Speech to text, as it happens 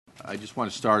I just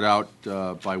want to start out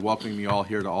by welcoming you all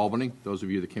here to Albany, those of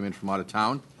you that came in from out of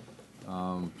town.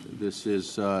 This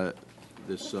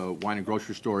wine and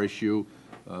grocery store issue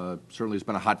certainly has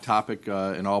been a hot topic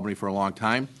in Albany for a long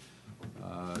time.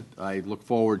 I look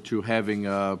forward to having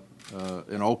an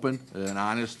open, an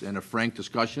honest, and a frank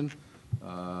discussion.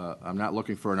 I'm not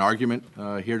looking for an argument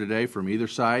here today from either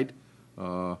side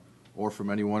or from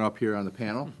anyone up here on the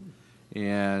panel,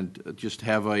 and just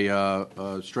have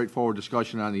a straightforward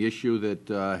discussion on the issue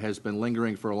that has been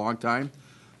lingering for a long time.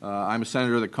 I'm a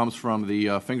senator that comes from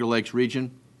the Finger Lakes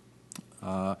region.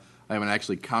 I haven't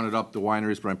actually counted up the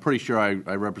wineries, but I'm pretty sure I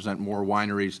represent more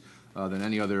wineries than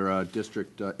any other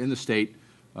district in the state,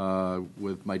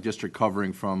 with my district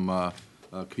covering from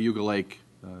Cayuga Lake,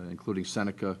 including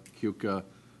Seneca, Keuka,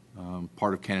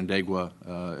 part of Canandaigua,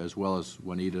 as well as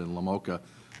Juanita and Lamoka.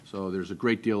 So there's a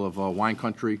great deal of wine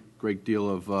country, great deal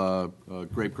of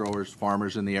grape growers,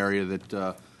 farmers in the area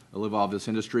that live off this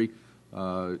industry.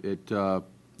 It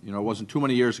wasn't too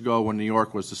many years ago when New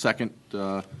York was the second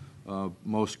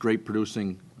most grape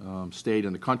producing state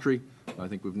in the country. I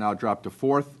think we've now dropped to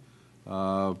fourth,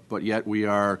 but yet we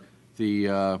are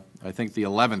I think the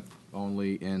 11th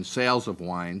only in sales of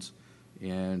wines.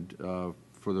 And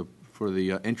for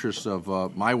the interests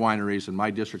of my wineries and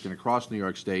my district and across New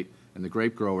York State and the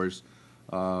grape growers,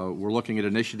 we're looking at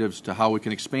initiatives to how we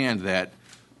can expand that,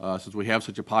 since we have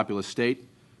such a populous state.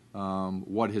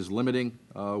 What is limiting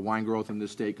wine growth in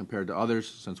this state compared to others,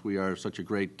 since we are such a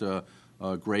great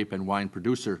grape and wine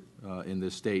producer in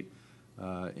this state.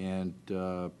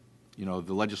 The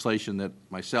legislation that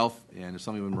myself and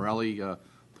Assemblyman Morelle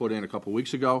put in a couple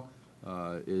weeks ago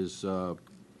is a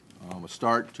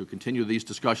start to continue these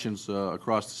discussions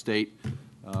across the state,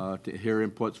 to hear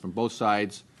inputs from both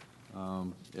sides,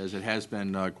 as it has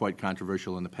been quite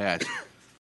controversial in the past.